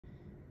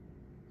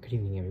Good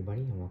evening,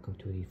 everybody, and welcome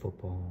to the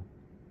football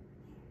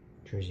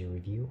jersey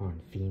review on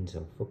Fiends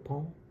of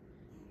Football.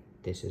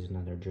 This is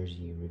another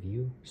jersey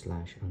review /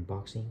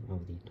 unboxing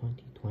of the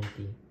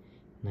 2020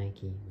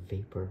 Nike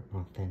Vapor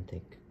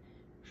Authentic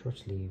short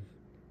sleeve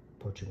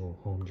Portugal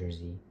home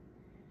jersey,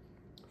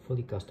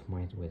 fully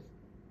customized with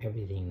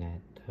everything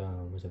that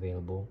was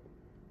available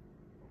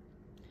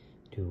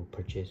to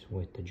purchase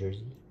with the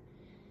jersey.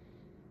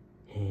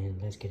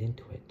 And let's get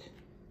into it.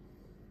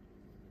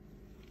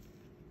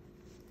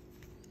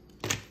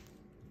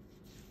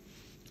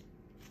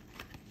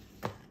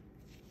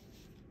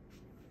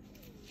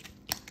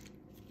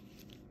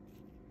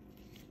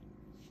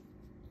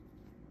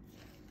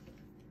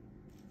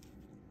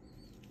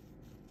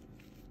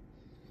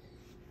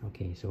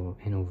 Okay, so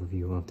an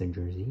overview of the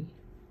jersey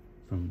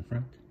from the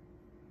front.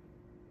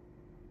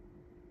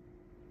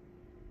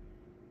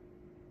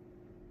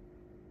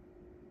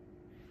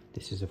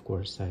 This is, of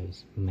course,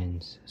 size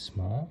men's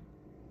small.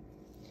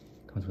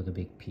 Comes with a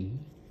big P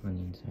on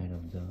the inside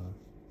of the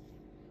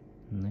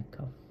neck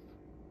cuff.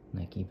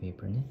 Nike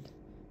Vapor Knit,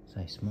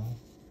 size small.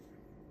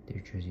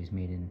 Their jersey is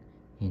made in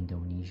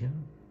Indonesia.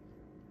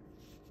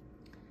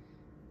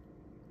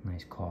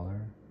 Nice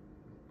collar,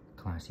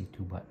 classy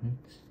 2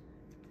 buttons.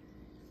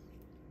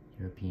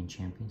 European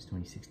Champions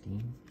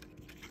 2016.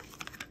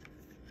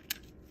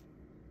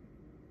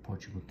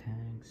 Portugal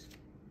tags.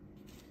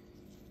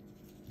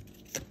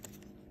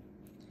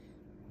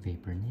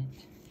 Vapor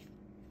Knit.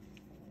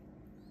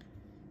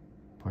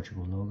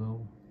 Portugal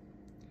logo.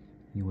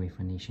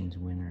 Uefa Nations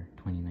winner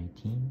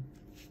 2019.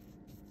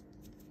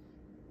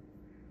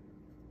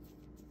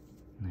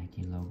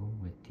 Nike logo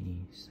with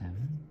the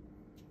 7.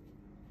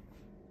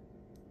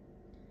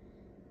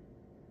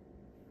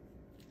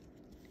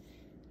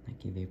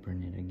 Nike Vapor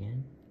Knit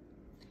again.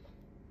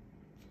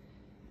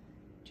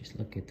 Just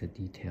look at the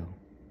detail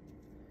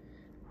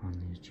on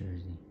this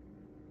jersey.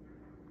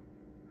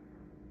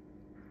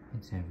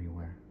 It's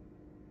everywhere.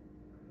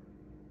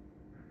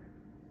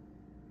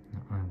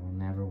 Now, I will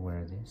never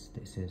wear this.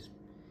 This is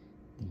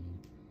the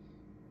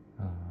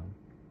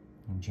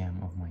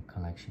gem of my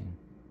collection.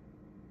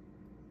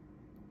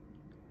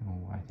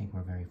 I think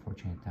we're very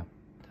fortunate that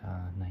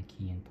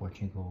Nike in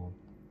Portugal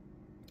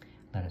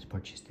let us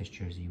purchase this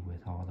jersey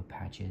with all the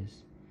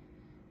patches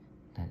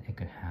that it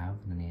could have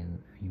in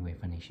the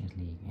UEFA Nations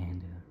League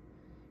and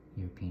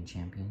European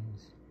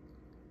Champions.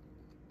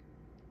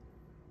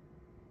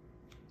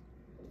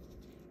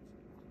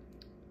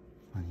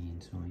 On the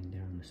inside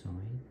there, on the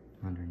side,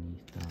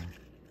 underneath the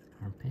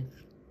armpit.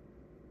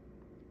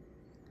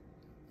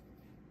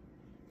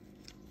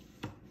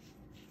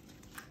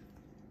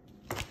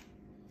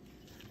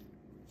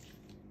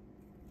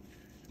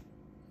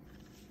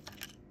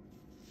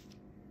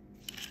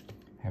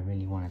 I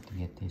really wanted to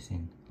get this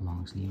in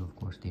long sleeve. Of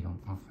course, they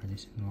don't offer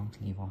this in long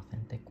sleeve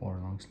authentic or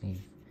long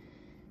sleeve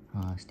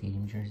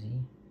stadium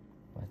jersey,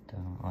 but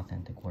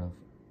authentic would have,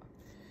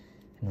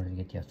 in order to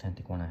get the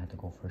authentic one, I had to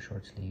go for a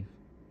short sleeve.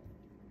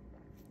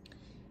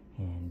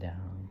 And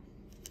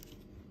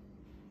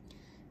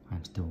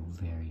I'm still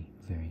very,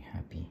 very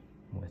happy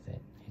with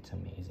it. It's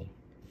amazing.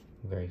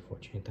 Very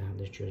fortunate to have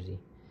this jersey.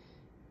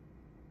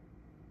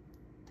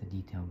 The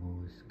detail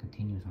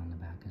continues on the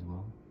back as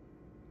well.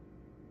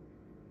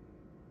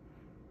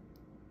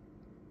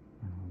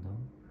 Ronaldo,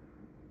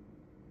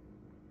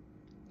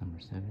 number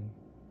 7.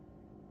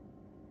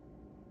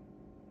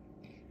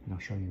 And I'll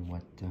show you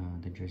what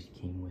the jersey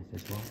came with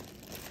as well.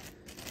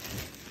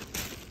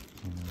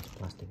 And this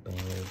plastic bag.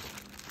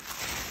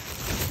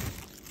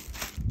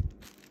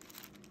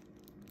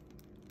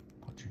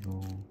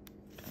 Portugal.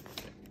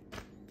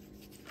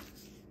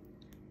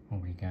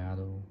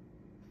 Obrigado.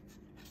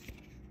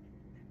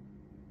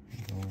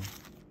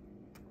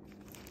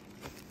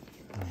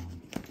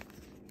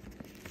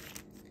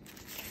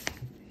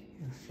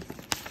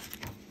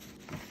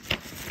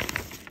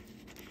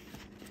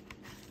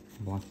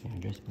 Block the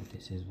address, but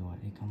this is what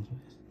it comes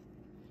with.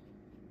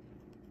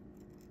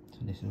 So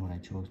this is what I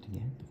chose to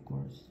get, of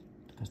course.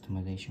 The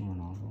customization,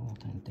 Ronaldo,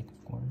 authentic,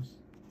 of course.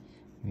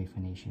 UEFA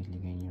Nations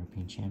League and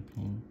European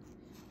Champion.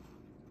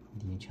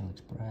 DHL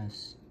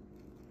Express.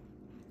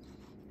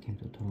 Came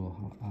to a total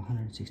of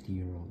 160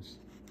 euros.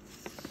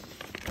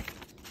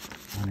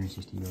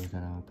 160 euros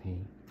that I'll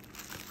pay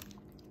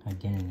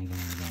again and again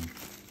and again,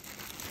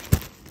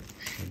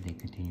 should they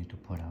continue to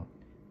put out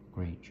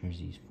great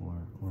jerseys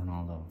for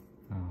Ronaldo.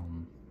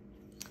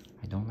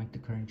 I don't like the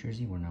current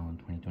jersey. We're now in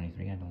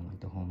 2023. I don't like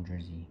the home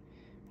jersey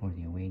or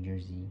the away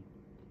jersey.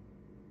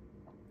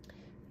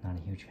 Not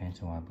a huge fan,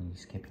 so I'll be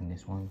skipping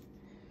this one.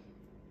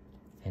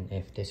 And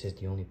if this is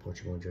the only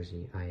Portugal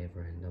jersey I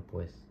ever end up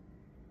with,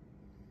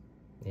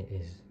 it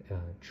is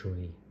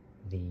truly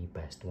the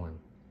best one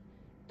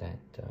that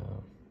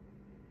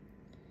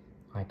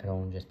I could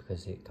own, just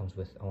because it comes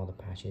with all the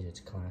patches. It's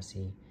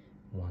classy,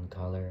 one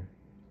color,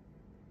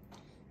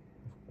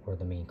 or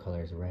the main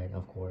color is red,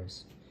 of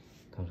course.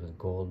 Comes with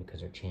gold because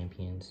they're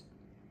champions.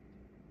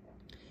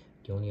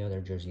 The only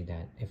other jersey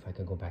that, if I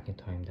could go back in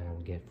time, that I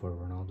would get for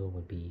Ronaldo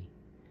would be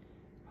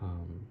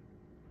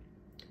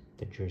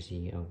the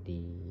jersey of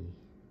the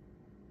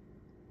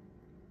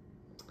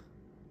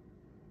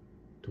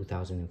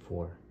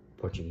 2004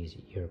 Portuguese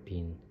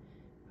European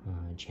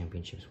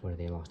Championships, where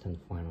they lost in the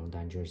final.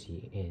 That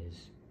jersey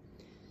is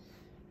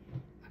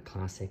a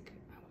classic.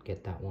 I would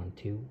get that one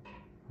too.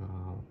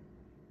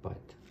 But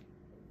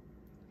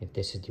if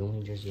this is the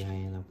only jersey I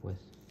end up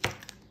with,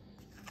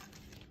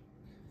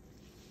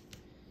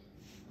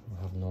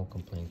 I'll have no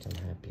complaints. I'm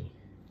happy.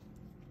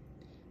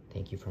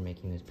 Thank you for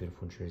making this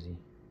beautiful jersey.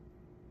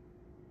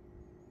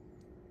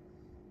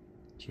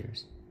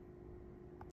 Cheers.